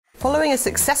Following a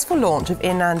successful launch of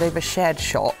In Andover Shared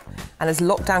Shop, and as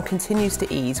lockdown continues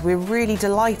to ease, we're really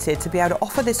delighted to be able to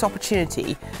offer this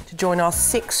opportunity to join our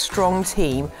 6-strong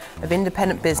team of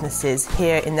independent businesses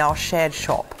here in our shared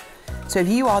shop. So if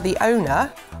you are the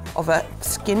owner of a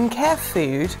skincare,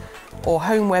 food or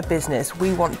homeware business,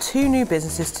 we want 2 new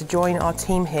businesses to join our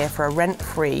team here for a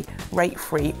rent-free,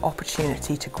 rate-free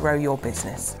opportunity to grow your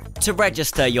business. To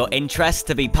register your interest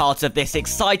to be part of this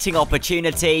exciting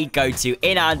opportunity, go to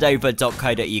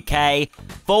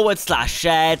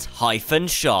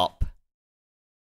inandover.co.uk/shared-shop.